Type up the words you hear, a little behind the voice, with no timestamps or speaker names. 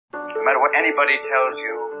No matter what anybody tells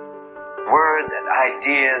you, words and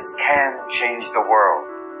ideas can change the world.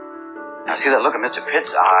 Now, see that look in Mr.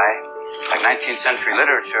 Pitt's eye? Like 19th century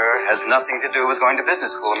literature has nothing to do with going to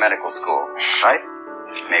business school or medical school, right?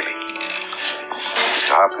 Maybe.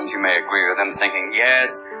 Mr. Hopkins, you may agree with him, thinking,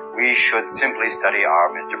 yes, we should simply study our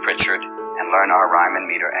Mr. Pritchard and learn our rhyme and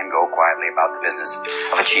meter and go quietly about the business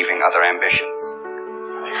of achieving other ambitions.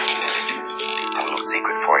 I have a little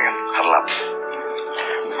secret for you. Huddle up.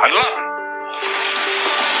 Huddle up!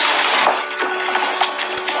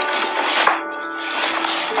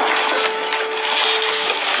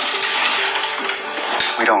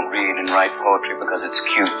 We don't read and write poetry because it's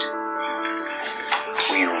cute.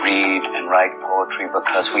 We read and write poetry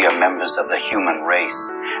because we are members of the human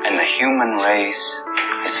race, and the human race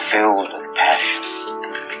is filled with passion.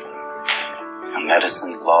 Now,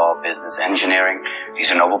 medicine, law, business, engineering, these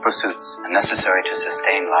are noble pursuits and necessary to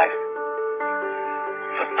sustain life.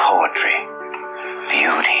 But poetry,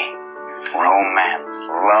 beauty, romance,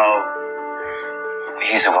 love,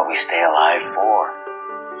 these are what we stay alive for.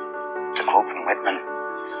 To quote from Whitman,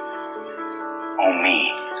 "O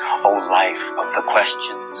me, O life of the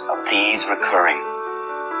questions of these recurring,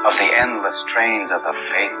 of the endless trains of the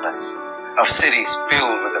faithless, of cities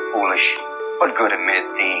filled with the foolish, what good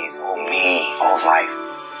amid these, O me, O life?"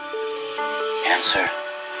 Answer,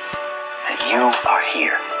 that you are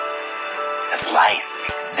here, that life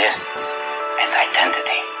exists and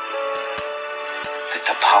identity, that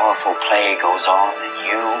the powerful play goes on and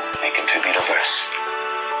you may contribute a verse.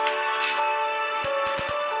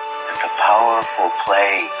 The powerful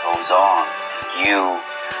play goes on, and you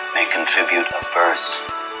may contribute a verse.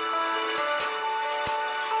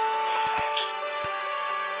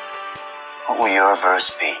 What will your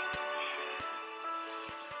verse be?